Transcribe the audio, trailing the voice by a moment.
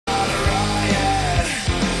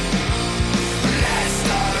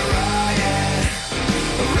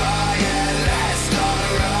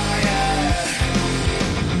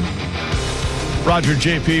Roger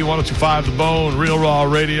JP, 102.5 The Bone, Real Raw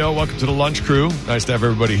Radio. Welcome to the lunch crew. Nice to have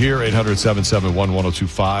everybody here.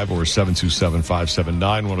 800-771-1025 or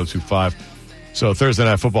 727-579-1025. So Thursday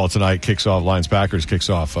Night Football tonight kicks off. Lions-Packers kicks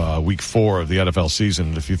off week 4 of the NFL season.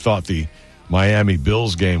 And if you thought the Miami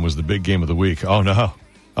Bills game was the big game of the week, oh no.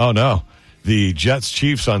 The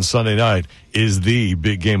Jets-Chiefs on Sunday night is the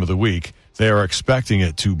big game of the week. They are expecting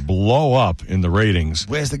it to blow up in the ratings.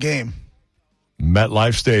 Where's the game?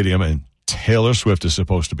 MetLife Stadium, and Taylor Swift is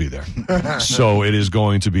supposed to be there. So it is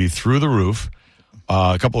going to be through the roof.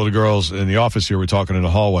 A couple of the girls in the office here were talking in the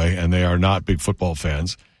hallway, and they are not big football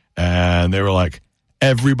fans. And they were like,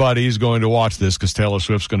 everybody's going to watch this because Taylor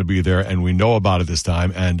Swift's going to be there, and we know about it this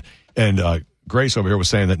time. And Grace over here was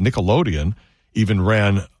saying that Nickelodeon even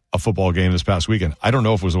ran a football game this past weekend. I don't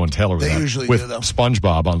know if it was the one Taylor was at, with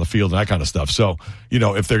SpongeBob on the field and that kind of stuff. So,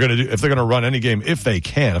 if they're going to run any game, if they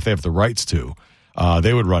have the rights to,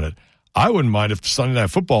 they would run it. I wouldn't mind if Sunday Night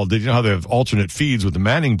Football did. You know how they have alternate feeds with the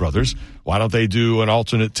Manning brothers? Why don't they do an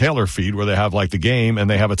alternate Taylor feed where they have like the game and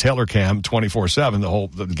they have a Taylor cam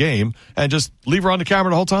 24/7 the game and just leave her on the camera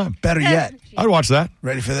the whole time? Better yet, I'd watch that.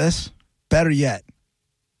 Ready for this? Better yet,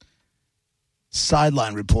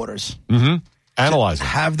 sideline reporters. Mm-hmm. Analyze it.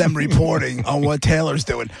 Have them reporting on what Taylor's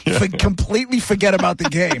doing. Completely forget about the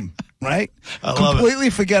game, right? Completely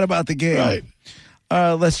forget about the game. Right.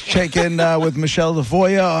 Let's check in with Michelle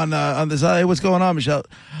DeFoya on this. Hey, what's going on, Michelle?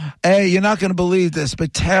 Hey, you're not going to believe this,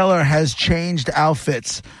 but Taylor has changed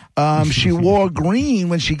outfits. She wore green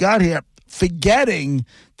when she got here, forgetting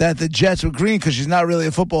that the Jets were green because she's not really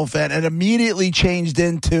a football fan, and immediately changed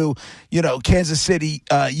into, Kansas City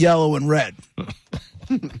yellow and red.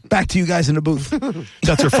 Back to you guys in the booth.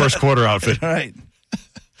 That's her first quarter outfit. All right.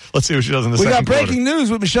 Let's see what she does in the second quarter. We got breaking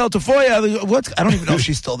news with Michelle Tafoya. I don't even know if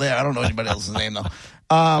she's still there. I don't know anybody else's name, though.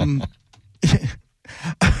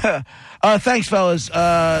 Thanks, fellas.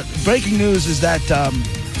 Breaking news is that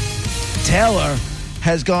Taylor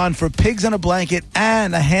has gone for pigs in a blanket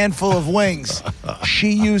and a handful of wings. She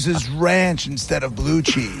uses ranch instead of blue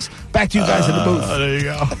cheese. Back to you guys in the booth. There you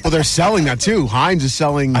go. Well, they're selling that, too. Heinz is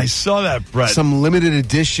selling... I saw that, Brett. Some limited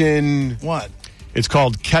edition... What? It's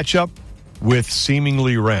called ketchup with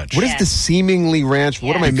seemingly ranch. What is the seemingly ranch?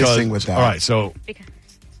 What am I missing with that? All right, so...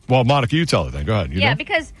 Well, Monica, you tell it then. Go ahead. You know?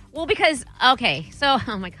 Because, okay, so,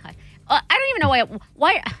 oh my God. I don't even know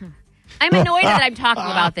why I'm annoyed that I'm talking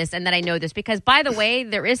about this and that I know this because, by the way,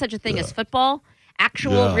 there is such a thing as football,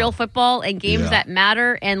 actual real football and games that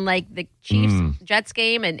matter, and like the Chiefs-Jets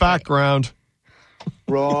game. And background.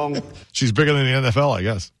 Wrong. She's bigger than the NFL, I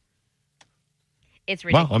guess. It's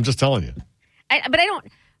ridiculous. Well, I'm just telling you.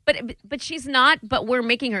 But she's not, but we're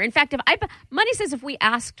making her. In fact, Money says if we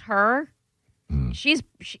asked her, she's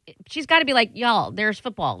got to be like, y'all, there's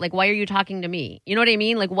football. Like, why are you talking to me? You know what I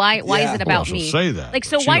mean? Like, why is it about me? She'll say that. Like,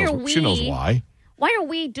 so she why knows, are we? She knows why. Why are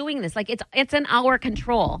we doing this? Like, it's in our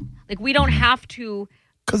control. Like, we don't have to.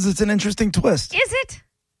 Because it's an interesting twist. Is it?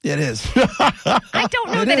 It is. I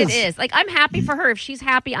don't know that it is. Like, I'm happy for her. If she's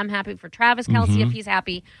happy, I'm happy for Travis Kelce if he's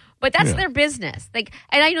happy. But that's their business. Like,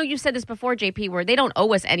 and I know you said this before, JP, where they don't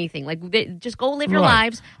owe us anything. Like, they just go live your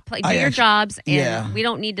lives, do your jobs, and we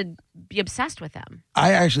don't need to be obsessed with them.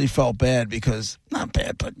 I actually felt bad because, not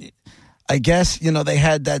bad, but I guess, they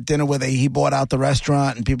had that dinner where he bought out the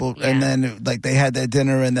restaurant and people, and then like they had their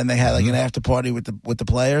dinner and then they had like an after party with the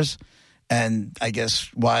players and I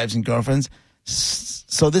guess wives and girlfriends.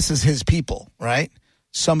 So this is his people, right?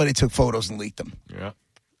 Somebody took photos and leaked them. Yeah.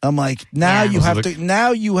 I'm like, now you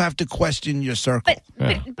have to question your circle.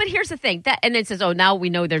 But here's the thing. And it says, now we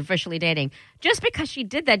know they're officially dating. Just because she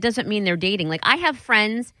did that doesn't mean they're dating. Like, I have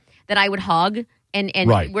friends that I would hug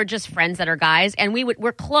and we're just friends that are guys and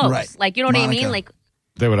we're close. Right. Like, you know what I mean? Like,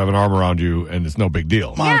 they would have an arm around you and it's no big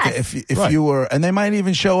deal. Monica, if you were, and they might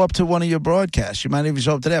even show up to one of your broadcasts. You might even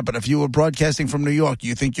show up to that. But if you were broadcasting from New York,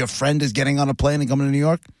 you think your friend is getting on a plane and coming to New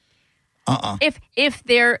York? If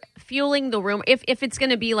they're fueling the room, if it's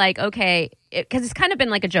going to be like, okay, because it's kind of been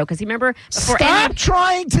like a joke. Because remember, before stop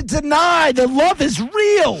trying to deny the love is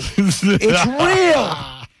real. It's real.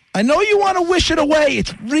 I know you want to wish it away.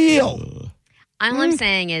 It's real. All I'm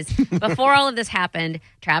saying is, before all of this happened,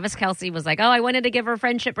 Travis Kelce was like, I wanted to give her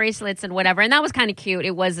friendship bracelets and whatever. And that was kind of cute.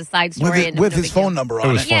 It was a side story. With his phone number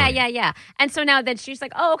on it. Yeah. And so now that she's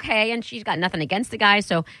like, okay. And she's got nothing against the guy.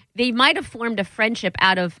 So they might have formed a friendship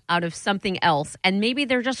out of something else. And maybe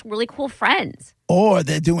they're just really cool friends. Or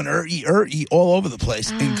they're doing all over the place,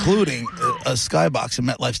 including a skybox in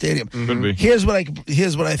MetLife Stadium. Could be. Here's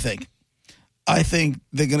what I think. I think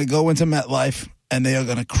they're going to go into MetLife and they are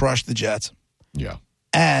going to crush the Jets. Yeah.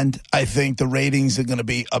 And I think the ratings are going to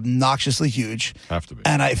be obnoxiously huge. Have to be.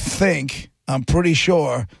 And I think I'm pretty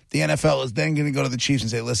sure the NFL is then going to go to the Chiefs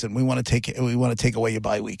and say, "Listen, we want to take away your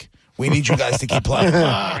bye week. We need you guys to keep playing.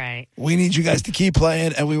 Right. We need you guys to keep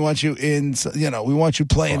playing, and we want you in. We want you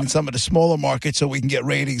playing in some of the smaller markets so we can get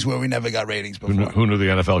ratings where we never got ratings before. Who knew the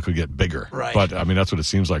NFL could get bigger? Right. But I mean, that's what it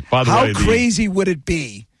seems like. By the way, how crazy would it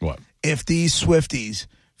be if these Swifties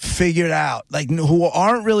figured out, like, who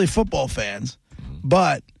aren't really football fans,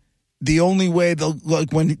 but the only way they'll,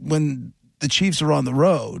 like, when the Chiefs are on the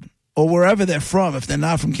road or wherever they're from, if they're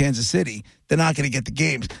not from Kansas City, they're not going to get the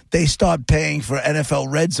games. They start paying for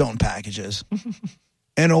NFL Red Zone packages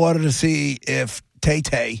in order to see if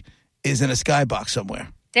Tay-Tay is in a skybox somewhere.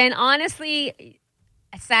 Dan, honestly,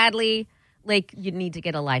 sadly, like, you need to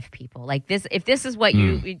get a life, people. Like, this, if this is what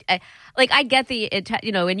you like, I get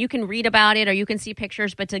and you can read about it or you can see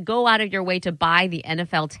pictures, but to go out of your way to buy the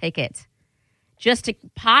NFL ticket just to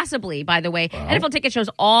possibly, by the way, NFL ticket shows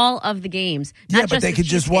all of the games. Not but just they the could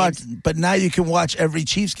Chiefs just watch. games. But now you can watch every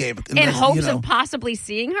Chiefs game In hopes of possibly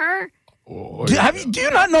seeing her. Do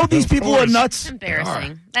you not know these people are nuts?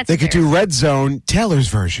 Embarrassing. That's They could do Red Zone, Taylor's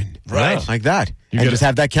version. Right. Like that. You And get just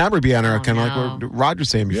have that camera be on her, kind of no. like what Rod was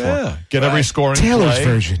saying before. Yeah, get every scoring Taylor's play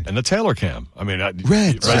version. and the Taylor cam. I mean,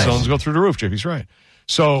 Red zones go through the roof. JP's right.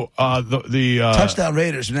 So the Touchdown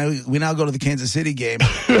Raiders. We now go to the Kansas City game.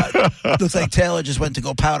 Looks like Taylor just went to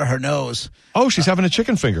go powder her nose. Oh, she's having a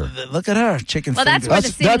chicken finger. Look at her, chicken Well, that's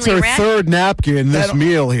fingers. where That's her seemingly third napkin this That-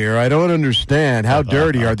 meal here. I don't understand. How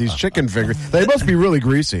dirty are these chicken fingers? They must be really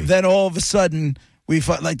greasy. Then all of a sudden,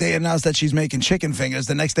 they announced that she's making chicken fingers.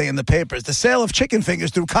 The next day in the papers, the sale of chicken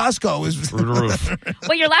fingers through Costco is Through the roof.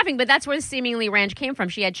 Well, you're laughing, but that's where the seemingly ranch came from.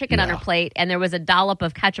 She had chicken on her plate, and there was a dollop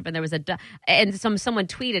of ketchup, and there was someone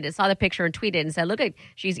tweeted it, saw the picture and tweeted and said, "Look at,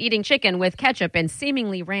 she's eating chicken with ketchup and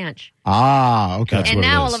seemingly ranch." Ah, okay. That's and what it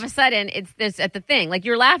now is. all of a sudden, it's this at the thing. Like,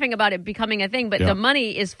 you're laughing about it becoming a thing, but the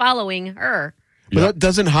money is following her. But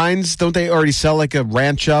doesn't Heinz, don't they already sell like a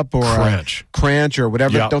ranch up or Cranch. a cranch or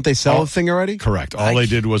whatever? Yeah. Don't they sell a thing already? Correct. All they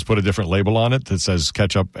did was put a different label on it that says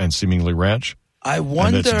ketchup and seemingly ranch. I And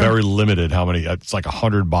wonder. it's very limited how many. It's like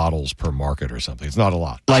 100 bottles per market or something. It's not a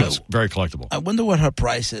lot. So it's very collectible. I wonder what her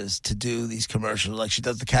price is to do these commercials. Like she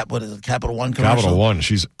does the Capital One commercial. Capital One.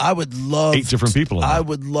 She's I would love 8 different people in I there.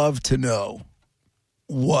 would love to know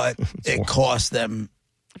what it cost them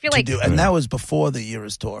I feel to like do, and that was before the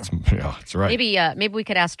Eras tour. Yeah, that's right. maybe we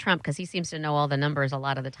could ask Trump, because he seems to know all the numbers a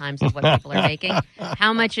lot of the times of what people are making.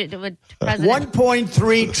 How much it would President?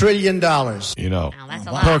 $1.3 trillion. You know. Wow, that's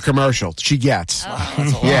a Per lot. commercial, she gets.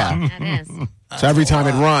 Oh, Yeah. that is. So every time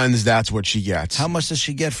it runs, that's what she gets. How much does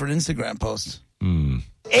she get for an Instagram post?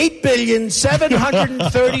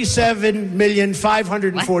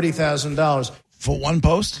 $8,737,540,000. For one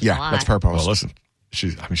post? Yeah, lot. that's per post. Well, listen.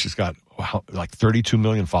 She's got like 32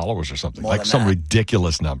 million followers or something. More Like than some that.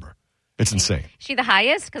 ridiculous number. It's insane. She the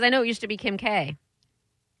highest? Because I know it used to be Kim K.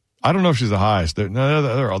 I don't know if she's the highest. There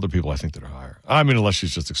are other people I think that are higher. I mean, unless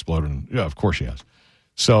she's just exploded. Yeah, of course she has.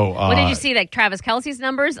 So, What did you see? Like Travis Kelce's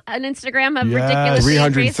numbers on Instagram have Yes. ridiculously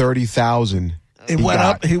increased? 330,000. It went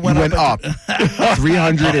up. He went up.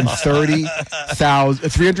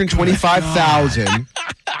 325,000.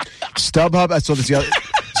 StubHub. I saw this.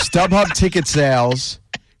 StubHub ticket sales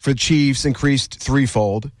for the Chiefs increased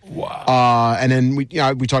threefold. Wow. And then we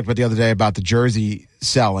talked about the other day about the jersey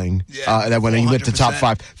selling. That when he went to top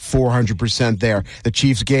 5, 400% there. The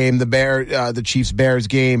Chiefs game, the Chiefs Bears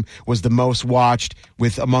game was the most watched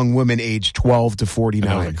with among women aged 12 to That was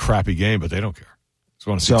 49. a crappy game, but they don't care. Just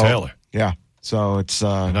want to see Taylor. Yeah. So it's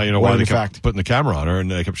Now you know why they kept fact. putting the camera on her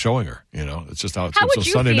and they kept showing her. You know, it's just how it's. How So would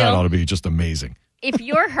you Sunday night feel- ought to be just amazing. If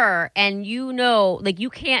you're her and you know, like,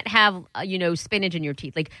 you can't have, spinach in your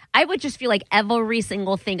teeth. Like, I would just feel like every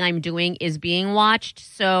single thing I'm doing is being watched.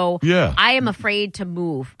 So Yeah. I am afraid to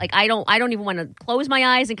move. Like, I don't even want to close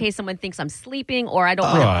my eyes in case someone thinks I'm sleeping, or I don't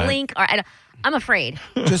want Right. to blink, or I'm afraid.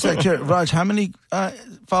 Just like Raj, how many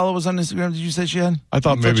followers on Instagram did you say she had? I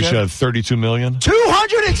thought maybe she had 32 million.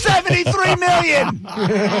 273 million.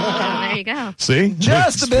 There you go. See?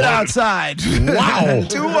 Just a bit outside. Wow.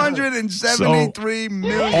 273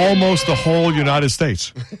 million. Almost the whole United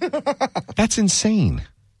States. That's insane.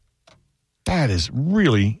 That is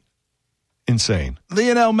really insane.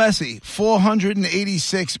 Lionel Messi,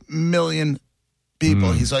 486 million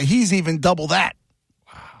people. He's even double that.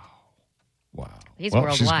 Wow. He's Well,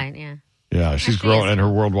 worldwide, yeah. Yeah, she's Actually, growing, and her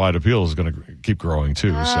worldwide appeal is going to keep growing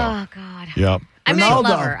too. Oh, So, God. yeah. I mean, I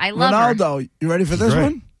love her. I love her. Ronaldo, you ready for this great.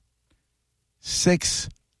 one?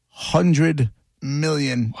 600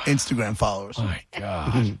 million Instagram followers. My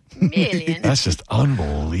God, Million. that's just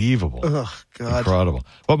unbelievable. Oh, God. Incredible.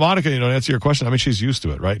 But Monica, to answer your question, I mean, she's used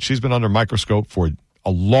to it, right? She's been under microscope for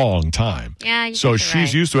a long time. Yeah, so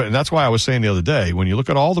she's used to it. And that's why I was saying the other day, when you look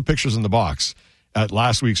at all the pictures in the box at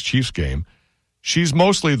last week's Chiefs game, she's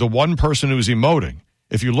mostly the one person who's emoting.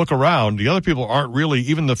 If you look around, the other people aren't really,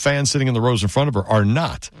 even the fans sitting in the rows in front of her are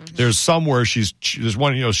not. Mm-hmm. There's somewhere there's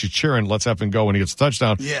one, she's cheering, let's have him go when he gets a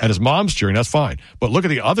touchdown, and his mom's cheering, that's fine. But look at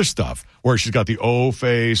the other stuff where she's got the O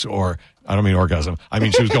face, or, I don't mean orgasm, I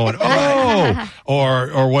mean she was going, oh,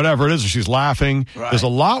 or whatever it is, or she's laughing. Right. There's a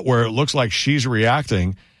lot where it looks like she's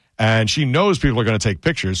reacting, and she knows people are going to take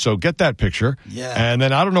pictures, so get that picture. Yeah. And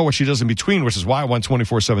then I don't know what she does in between, which is why I want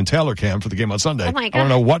 24/7 Taylor Cam for the game on Sunday. Oh my God. I don't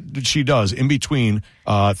know what she does in between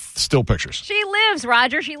still pictures. She lives,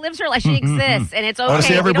 Roger. She lives her life. She exists, and it's okay. I want to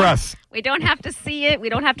see every breath. We don't have to see it. We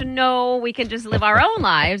don't have to know. We can just live our own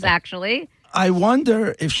lives, actually. I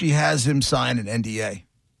wonder if she has him sign an NDA.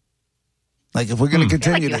 Like, if we're going to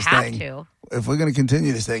continue this thing, if we're going to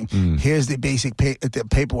continue this thing, here's the basic the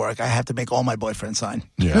paperwork I have to make all my boyfriends sign.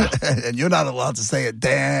 Yeah, and you're not allowed to say a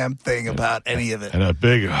damn thing about any of it. And a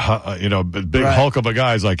big, hulk of a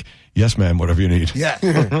guy's like, yes, ma'am, whatever you need. Yeah,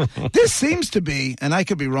 this seems to be, and I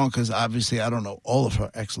could be wrong because obviously I don't know all of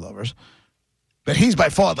her ex-lovers, but he's by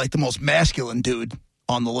far like the most masculine dude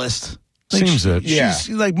on the list. Like Seems it. Yeah.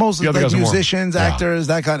 She's like most of like musicians, actors,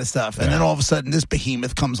 that kind of stuff. And then all of a sudden this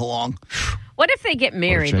behemoth comes along. What if they get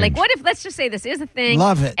married? Like, what if, let's just say this is a thing.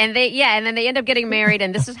 Love it. And and then they end up getting married,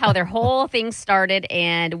 and this is how their whole thing started.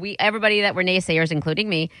 And everybody that were naysayers, including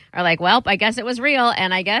me, are like, well, I guess it was real.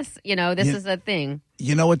 And I guess, this is a thing.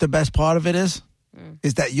 You know what the best part of it is?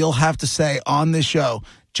 Is that you'll have to say on this show,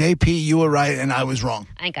 JP, you were right and I was wrong.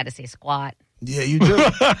 I ain't got to say squat. Yeah, you do.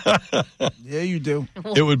 Yeah, you do.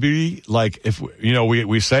 It would be like if,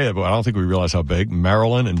 we say it, but I don't think we realize how big.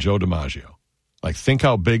 Marilyn and Joe DiMaggio. Like, think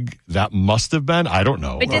how big that must have been. I don't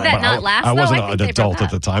know. But did that not last, I wasn't an adult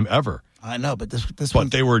at the time ever. I know, but this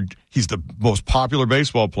But he's the most popular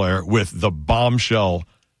baseball player with the bombshell.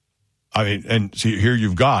 I mean, and see, here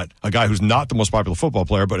you've got a guy who's not the most popular football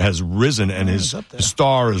player, but has risen, and his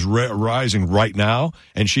star is rising right now,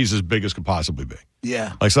 and she's as big as could possibly be.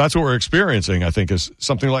 Yeah. Like, so that's what we're experiencing, I think, is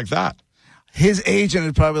something like that. His agent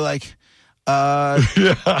is probably like, Travis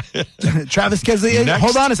Kelce's agent.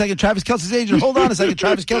 Hold on a second. Travis Kelce's agent. Hold on a second.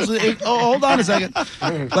 Travis Kelce's agent. Oh, hold on a second.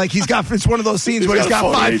 Like, it's one of those scenes where he's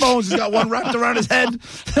got 5 phones. He's got one wrapped around his head.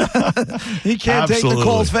 He can't take the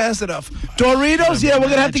calls fast enough. Doritos? Yeah, we're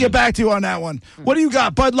going to have to get back to you on that one. What do you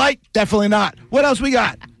got? Bud Light? Definitely not. What else we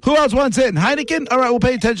got? Who else wants in? Heineken? All right, we'll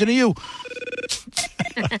pay attention to you.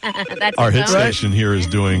 That's our hit station here is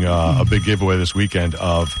doing a big giveaway this weekend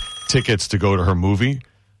of tickets to go to her movie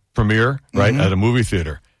premiere, right, at a movie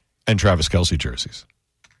theater, and Travis Kelce jerseys.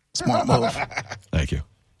 Smart move. Thank you.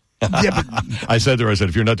 Yeah, but I said to her,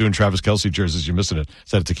 if you're not doing Travis Kelce jerseys, you're missing it. I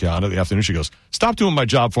said it to Kiana the afternoon. She goes, stop doing my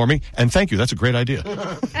job for me, and thank you. That's a great idea.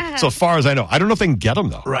 So as far as I know, I don't know if they can get them,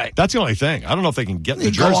 though. Right. That's the only thing. I don't know if they can get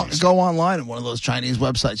the jerseys. Go online on one of those Chinese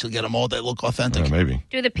websites. You'll get them all. They look authentic. Yeah, maybe.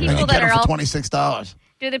 Do the people that are for $26?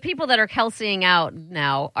 Do the people that are Kelseying out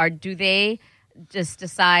now, do they just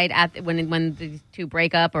decide when the two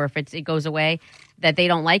break up, or if it goes away, that they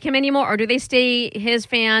don't like him anymore, or do they stay his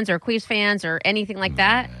fans or Queef's fans or anything like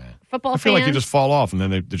that? Football fans? I feel like you just fall off, and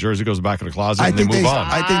then the jersey goes back in the closet, and they move on.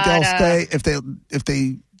 I think they'll stay if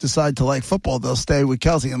they decide to like football. They'll stay with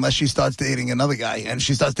Kelce unless she starts dating another guy, and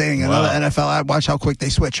she starts dating another NFL. Watch how quick they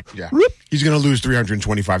switch. Yeah, he's going to lose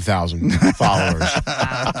 325,000 followers.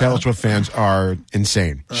 Taylor Swift fans are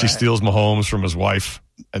insane. She steals Mahomes from his wife,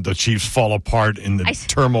 and the Chiefs fall apart in the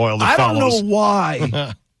turmoil that follows. I don't know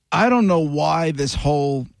why. I don't know why this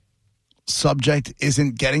whole subject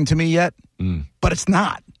isn't getting to me yet, but it's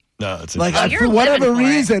not. No, it's like for whatever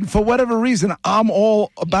reason, I'm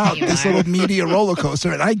all about this little media roller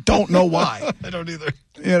coaster, and I don't know why. I don't either.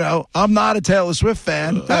 I'm not a Taylor Swift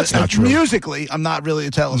fan. That's not true. Musically, I'm not really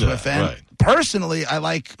a Taylor Swift fan. Right. Personally, I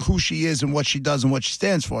like who she is and what she does and what she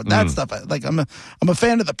stands for. That stuff, I'm a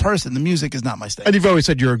fan of the person. The music is not my thing. And you've always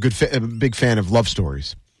said you're a big fan of love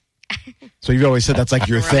stories. So you've always said that's like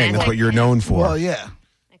your thing. That's what you're known for. Well, yeah.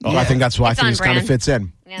 Well, I think that's why I think this kind of fits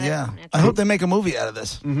in. Yeah. I hope they make a movie out of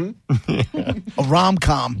this. A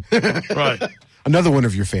rom-com. Right. Another one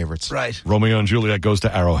of your favorites. Right. Romeo and Juliet goes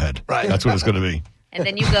to Arrowhead. Right. That's what it's going to be. And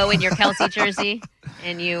then you go in your Kelce jersey,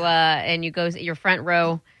 and you go your front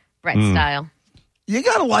row, Brett style. You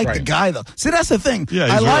got to like the guy, though. See, that's the thing. Yeah,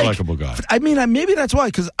 he's a very likable guy. I mean, maybe that's why,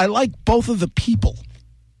 because I like both of the people.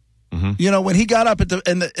 When he got up in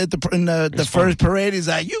the first parade, he's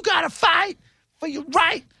like, "You got to fight for your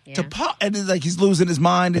right to pop," and it's like he's losing his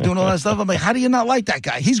mind and doing all that stuff. I'm like, how do you not like that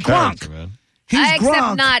guy? He's Gronk. Except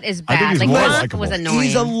Gronk. not as I think bad. he's Like more Gronk likable. was annoying.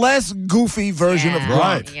 He's a less goofy version of Yeah. Gronk.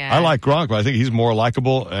 Right. Yeah. I like Gronk, but I think he's more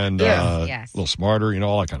likable and Yeah. Yes. a little smarter,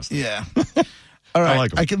 all that kind of stuff. Yeah. All right. I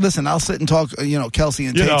like him. I can listen. I'll sit and talk, Kelsey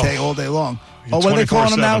and Tay all day long. He's Oh, what are they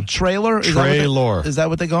calling him now? 24/7. Traylor? Traylor. Is that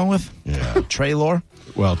what they're going with? Yeah. Traylor?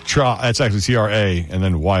 Well, that's actually TRA and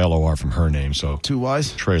then YLOR from her name. So 2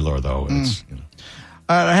 Y's? Traylor, though. It's, All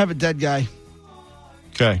right, I have a dead guy.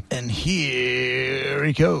 Okay. And here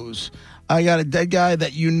he goes. I got a dead guy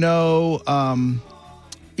that he's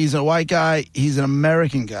a white guy. He's an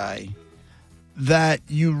American guy that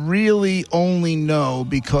you really only know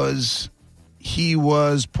because he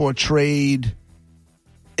was portrayed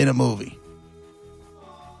in a movie.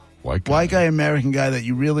 White White guy, American guy that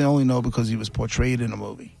you really only know because he was portrayed in a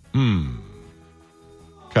movie.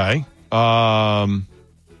 Okay.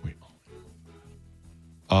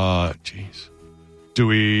 Jeez. Do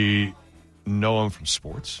we know him from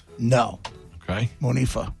sports? No. Okay.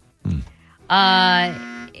 Monifa.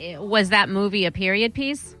 Was that movie a period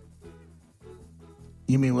piece?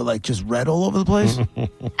 You mean with just red all over the place?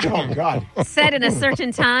 Oh, God. Set in a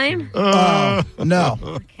certain time? No.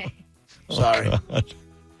 Okay. Sorry.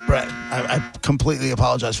 Brett, I completely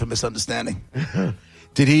apologize for misunderstanding.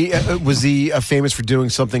 Did he, was he famous for doing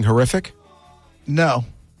something horrific? No.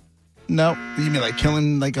 You mean like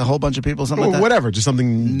killing a whole bunch of people, something like that? Whatever, just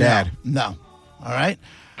something bad. No. All right.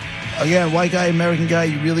 Again, white guy, American guy,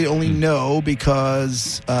 you really only know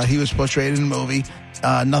because he was portrayed in a movie.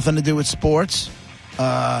 Nothing to do with sports.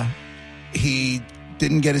 He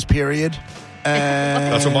didn't get his period.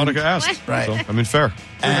 And, That's what Monica asked. What? Right. So, fair.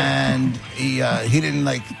 And he didn't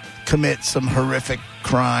commit some horrific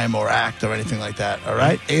crime or act or anything like that. All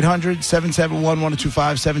right.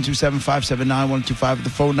 800-771-1025, 727-579-1025. The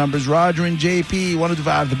phone numbers. Roger and JP,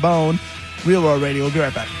 1025 The Bone. Real Raw Radio. We'll be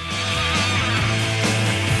right back.